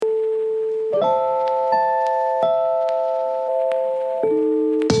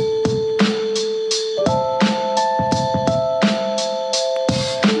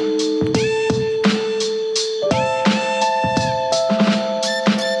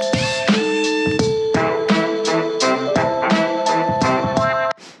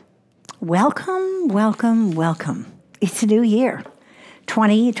Welcome, welcome, welcome. It's a new year,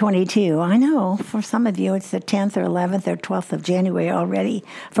 2022. I know for some of you it's the 10th or 11th or 12th of January already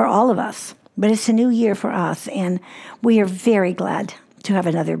for all of us, but it's a new year for us, and we are very glad to have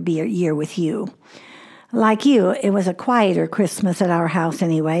another year with you. Like you, it was a quieter Christmas at our house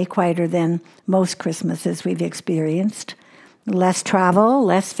anyway, quieter than most Christmases we've experienced. Less travel,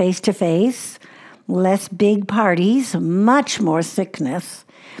 less face-to-face, less big parties, much more sickness.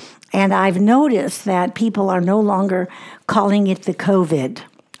 And I've noticed that people are no longer calling it the COVID.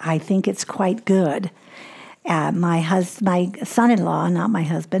 I think it's quite good. My son-in-law, not my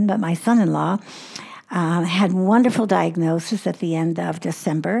husband, but my son-in-law, had wonderful diagnosis at the end of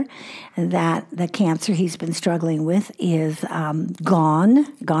December that the cancer he's been struggling with is gone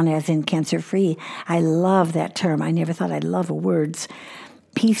as in cancer-free. I love that term. I never thought I'd love words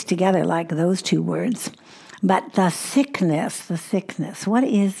pieced together like those two words. But the sickness, what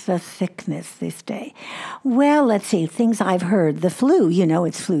is the sickness this day? Well, let's see, things I've heard. The flu,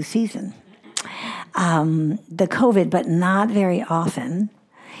 it's flu season. The COVID, but not very often.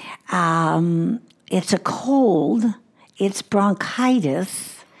 It's a cold. It's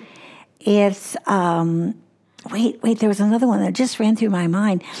bronchitis. It's, wait, there was another one that just ran through my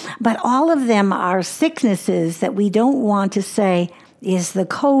mind. But all of them are sicknesses that we don't want to say is the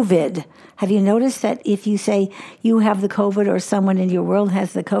COVID. Have you noticed that if you say you have the COVID or someone in your world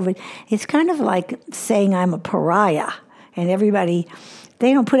has the COVID, it's kind of like saying I'm a pariah. And everybody,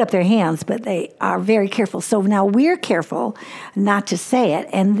 they don't put up their hands, but they are very careful. So now we're careful not to say it.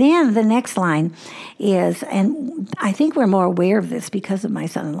 And then the next line is, and I think we're more aware of this because of my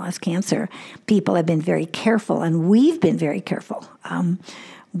son-in-law's cancer, people have been very careful, and we've been very careful.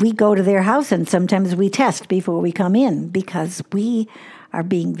 We go to their house and sometimes we test before we come in because we are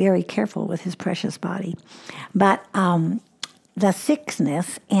being very careful with his precious body. But the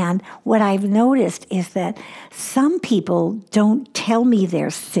sickness, and what I've noticed is that some people don't tell me they're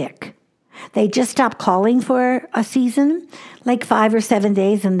sick. They just stop calling for a season, like 5 or 7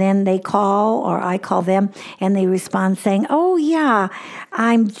 days, and then they call, or I call them, and they respond saying, oh yeah,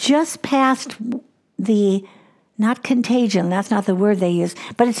 I'm just past the... Not contagion, that's not the word they use,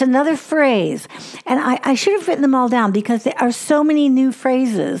 but it's another phrase. And I should have written them all down because there are so many new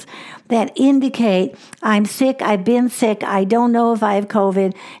phrases that indicate I'm sick, I've been sick, I don't know if I have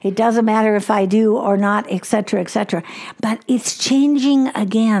COVID, it doesn't matter if I do or not, etc., etc. But it's changing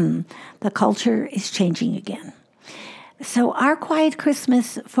again. The culture is changing again. So our quiet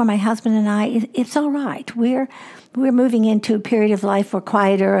Christmas for my husband and I, it's all right. We're moving into a period of life where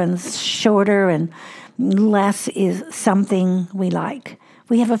quieter and shorter and less is something we like.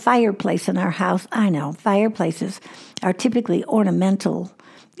 We have a fireplace in our house. I know, fireplaces are typically ornamental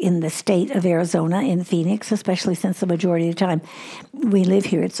in the state of Arizona, in Phoenix, especially since the majority of the time we live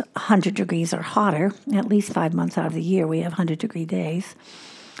here, it's 100 degrees or hotter. At least 5 months out of the year, we have 100-degree days.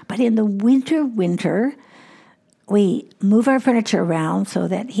 But in the winter, we move our furniture around so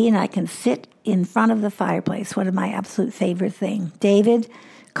that he and I can sit in front of the fireplace, one of my absolute favorite things. David,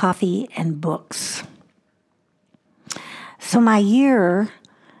 coffee, and books. So my year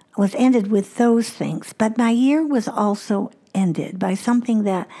was ended with those things, but my year was also ended by something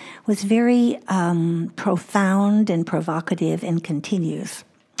that was very profound and provocative and continues.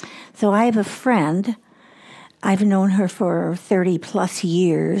 So I have a friend. I've known her for 30 plus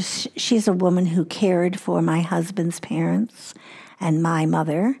years. She's a woman who cared for my husband's parents and my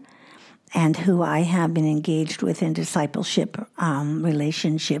mother, and who I have been engaged with in discipleship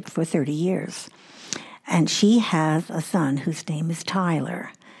relationship for 30 years. And she has a son whose name is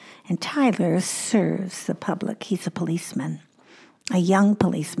Tyler. And Tyler serves the public. He's a policeman, a young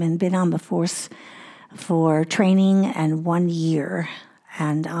policeman, been on the force for training and 1 year.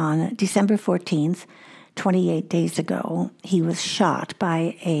 And on December 14th, 28 days ago, he was shot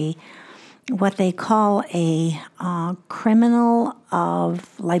by what they call a criminal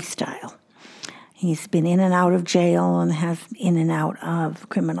of lifestyle. He's been in and out of jail and has in and out of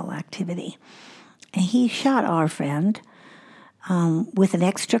criminal activity. And he shot our friend with an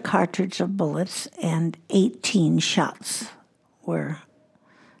extra cartridge of bullets, and 18 shots were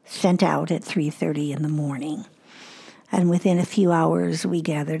sent out at 3:30 in the morning. And within a few hours, we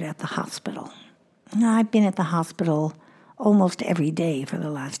gathered at the hospital. Now, I've been at the hospital almost every day for the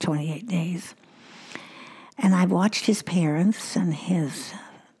last 28 days. And I've watched his parents and his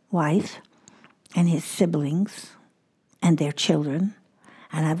wife and his siblings and their children.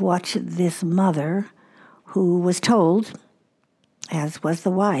 And I've watched this mother who was told, as was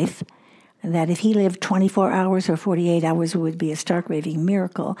the wife, that if he lived 24 hours or 48 hours, it would be a stark raving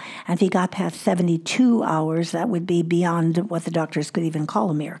miracle. And if he got past 72 hours, that would be beyond what the doctors could even call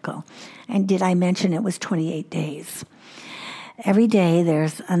a miracle. And did I mention it was 28 days? Every day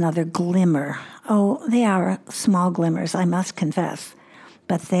there's another glimmer. Oh, they are small glimmers, I must confess.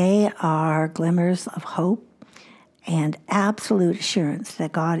 But they are glimmers of hope and absolute assurance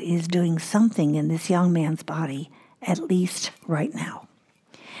that God is doing something in this young man's body, at least right now.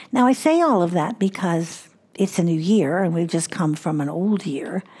 Now, I say all of that because it's a new year, and we've just come from an old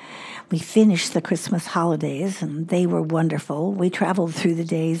year. We finished the Christmas holidays, and they were wonderful. We traveled through the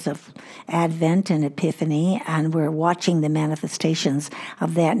days of Advent and Epiphany, and we're watching the manifestations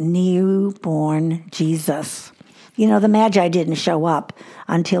of that newborn Jesus. You know, the Magi didn't show up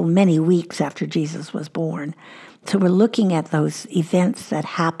until many weeks after Jesus was born. So we're looking at those events that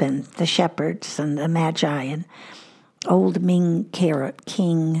happened, the shepherds and the Magi and old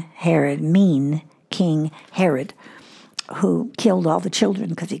King Herod, who killed all the children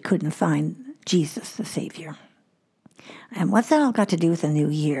because he couldn't find Jesus, the Savior. And what's that all got to do with the new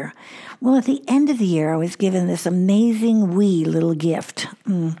year? Well, at the end of the year, I was given this amazing wee little gift.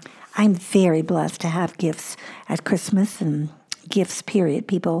 I'm very blessed to have gifts at Christmas and gifts, period.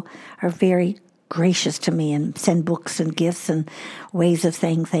 People are very gracious to me and send books and gifts and ways of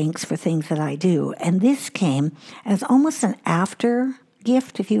saying thanks for things that I do. And this came as almost an after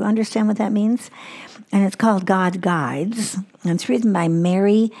gift, if you understand what that means. And it's called God Guides. And it's written by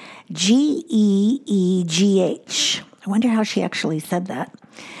Mary Geegh. I wonder how she actually said that.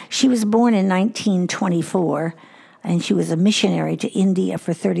 She was born in 1924, and she was a missionary to India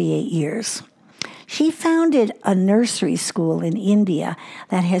for 38 years. She founded a nursery school in India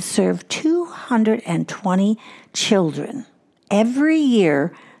that has served 220 children every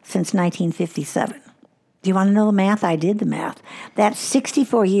year since 1957. Do you want to know the math? I did the math. That's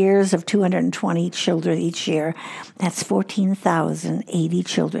 64 years of 220 children each year. That's 14,080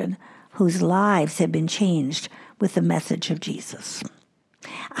 children whose lives have been changed with the message of Jesus.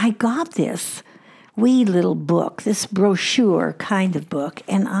 I got this wee little book, this brochure kind of book,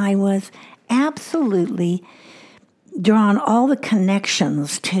 and I was absolutely drawn all the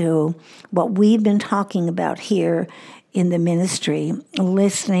connections to what we've been talking about here in the ministry,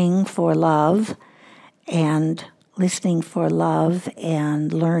 listening for love and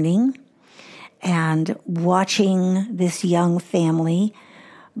learning and watching this young family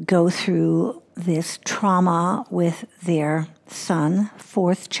go through this trauma with their son,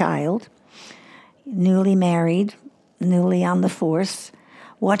 fourth child, newly married, newly on the force,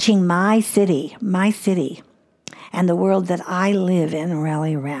 watching my city, and the world that I live in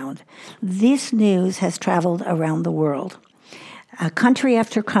rally around. This news has traveled around the world. Country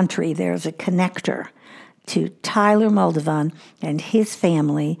after country, there's a connector to Tyler Moldovan and his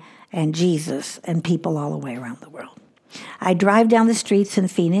family and Jesus and people all the way around the world. I drive down the streets in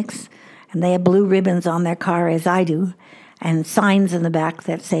Phoenix, and they have blue ribbons on their car, as I do, and signs in the back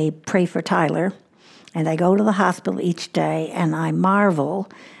that say, "Pray for Tyler." And I go to the hospital each day, and I marvel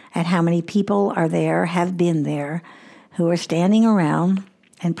at how many people are there, have been there, who are standing around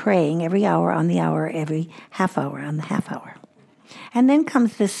and praying every hour on the hour, every half hour on the half hour. And then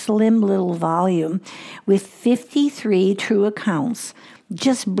comes this slim little volume with 53 true accounts,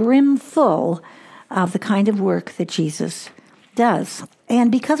 just brim full of the kind of work that Jesus does.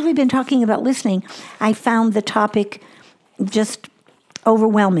 And because we've been talking about listening, I found the topic just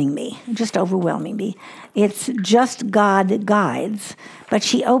overwhelming me. It's just God Guides, but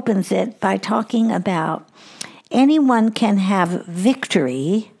she opens it by talking about anyone can have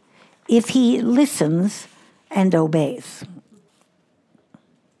victory if he listens and obeys.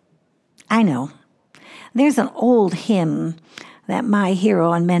 I know. There's an old hymn that my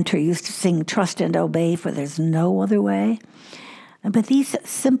hero and mentor used to sing, "Trust and obey, for there's no other way." But these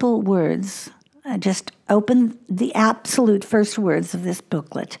simple words just open the absolute first words of this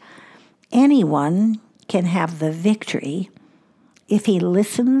booklet. Anyone can have the victory if he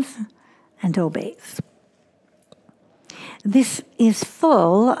listens and obeys. This is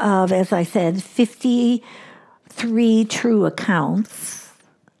full of, as I said, 53 true accounts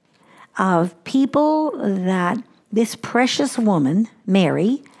of people that this precious woman,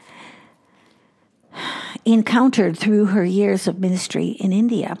 Mary, encountered through her years of ministry in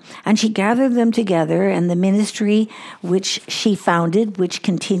India. And she gathered them together, and the ministry which she founded, which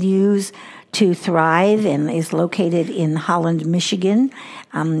continues to Thrive and is located in Holland, Michigan.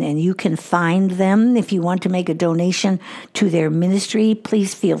 And you can find them if you want to make a donation to their ministry.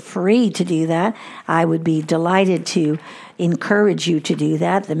 Please feel free to do that. I would be delighted to encourage you to do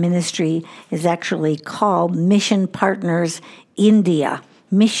that. The ministry is actually called Mission Partners India.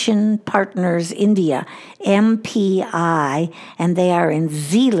 Mission Partners India, MPI, and they are in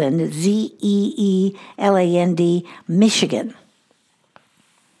Zeeland, Zeeland, Michigan.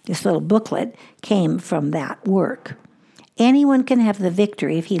 This little booklet came from that work. Anyone can have the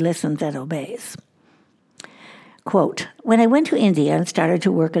victory if he listens and obeys. Quote, when I went to India and started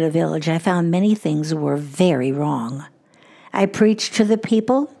to work at a village, I found many things were very wrong. I preached to the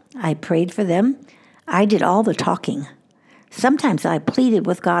people. I prayed for them. I did all the talking. Sometimes I pleaded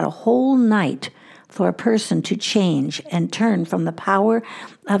with God a whole night for a person to change and turn from the power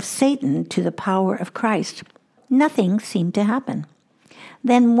of Satan to the power of Christ. Nothing seemed to happen.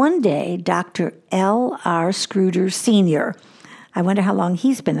 Then one day, Dr. L.R. Scruder Sr., I wonder how long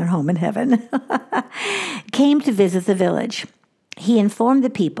he's been at home in heaven, came to visit the village. He informed the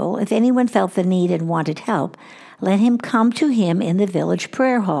people if anyone felt the need and wanted help, let him come to him in the village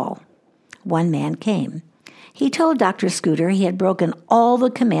prayer hall. One man came. He told Dr. Scooter he had broken all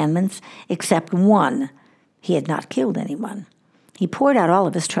the commandments except one. He had not killed anyone. He poured out all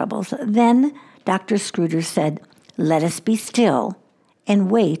of his troubles. Then Dr. Scooter said, let us be still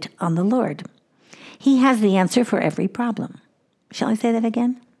and wait on the Lord. He has the answer for every problem. Shall I say that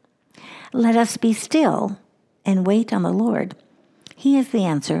again? Let us be still and wait on the Lord. He has the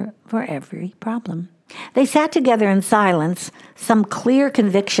answer for every problem. They sat together in silence. Some clear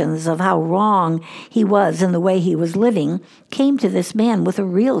convictions of how wrong he was in the way he was living came to this man with a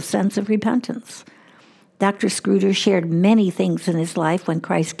real sense of repentance. Dr. Scruder shared many things in his life when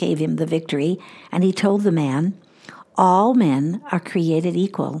Christ gave him the victory, and he told the man, all men are created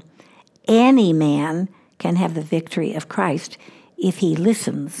equal. Any man can have the victory of Christ if he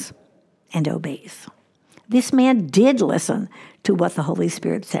listens and obeys. This man did listen to what the Holy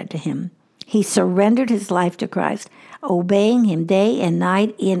Spirit said to him. He surrendered his life to Christ, obeying him day and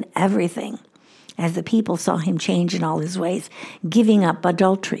night in everything. As the people saw him change in all his ways, giving up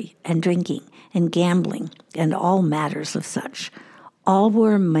adultery and drinking and gambling and all matters of such, all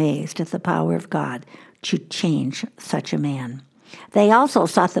were amazed at the power of God to change such a man. They also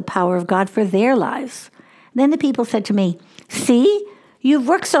sought the power of God for their lives. Then the people said to me, see, you've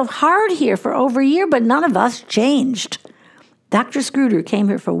worked so hard here for over a year, but none of us changed. Dr. Scruder came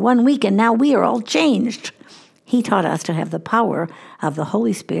here for 1 week, and now we are all changed. He taught us to have the power of the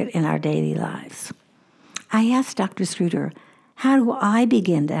Holy Spirit in our daily lives. I asked Dr. Scruder, how do I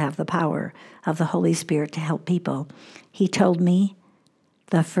begin to have the power of the Holy Spirit to help people? He told me,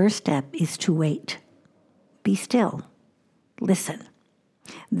 the first step is to wait. Be still. Listen.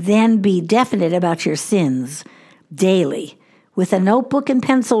 Then be definite about your sins daily. With a notebook and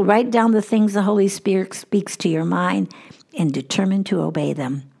pencil, write down the things the Holy Spirit speaks to your mind and determine to obey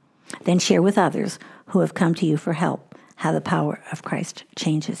them. Then share with others who have come to you for help how the power of Christ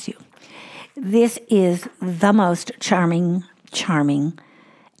changes you. This is the most charming,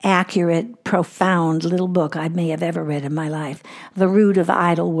 accurate, profound little book I may have ever read in my life. The Root of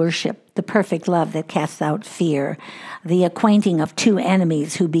Idol Worship, The Perfect Love That Casts Out Fear, The Acquainting of Two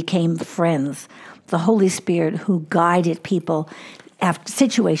Enemies Who Became Friends, the Holy Spirit who guided people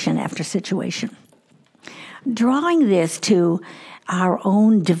situation after situation. Drawing this to our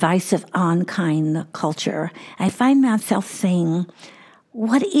own divisive, unkind culture, I find myself saying,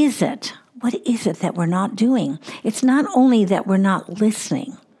 what is it? What is it that we're not doing? It's not only that we're not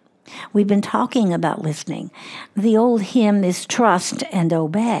listening. We've been talking about listening. The old hymn is trust and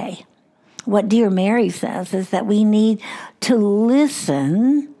obey. What Dear Mary says is that we need to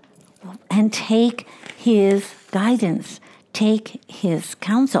listen and take his guidance, take his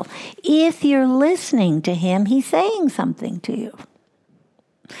counsel. If you're listening to him, he's saying something to you.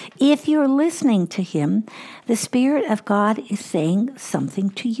 If you're listening to him, the Spirit of God is saying something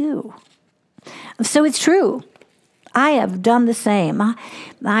to you. So it's true. I have done the same.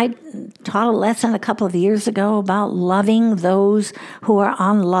 I taught a lesson a couple of years ago about loving those who are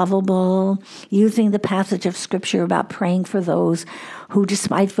unlovable, using the passage of Scripture about praying for those who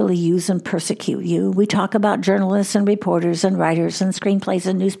despitefully use and persecute you. We talk about journalists and reporters and writers and screenplays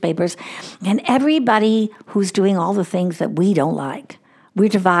and newspapers and everybody who's doing all the things that we don't like. We're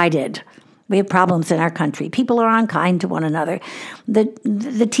divided. We have problems in our country. People are unkind to one another. The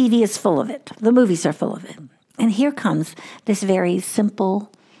TV is full of it. The movies are full of it. And here comes this very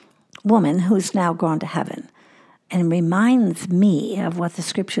simple woman who's now gone to heaven and reminds me of what the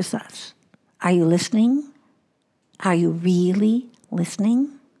Scripture says. Are you listening? Are you really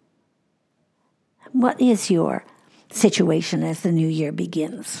listening? What is your situation as the new year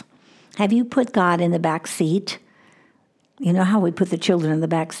begins? Have you put God in the back seat? You know how we put the children in the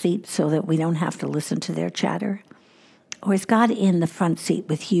back seat so that we don't have to listen to their chatter? Or is God in the front seat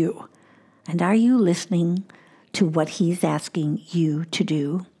with you? And are you listening to what He's asking you to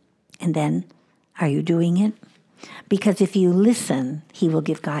do? And then, are you doing it? Because if you listen, He will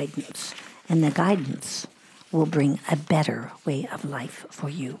give guidance. And the guidance will bring a better way of life for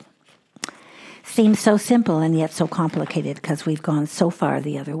you. Seems so simple and yet so complicated because we've gone so far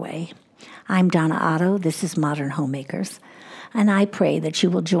the other way. I'm Donna Otto. This is Modern Homemakers. And I pray that you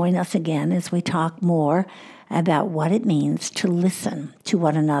will join us again as we talk more about what it means to listen to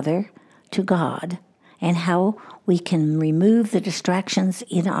one another, to God, and how we can remove the distractions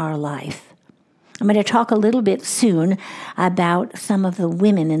in our life. I'm going to talk a little bit soon about some of the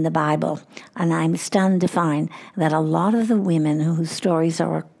women in the Bible, and I'm stunned to find that a lot of the women whose stories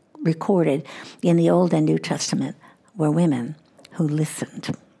are recorded in the Old and New Testament were women who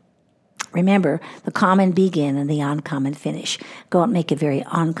listened. Remember, the common begin and the uncommon finish. Go out and make a very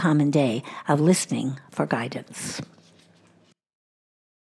uncommon day of listening for guidance.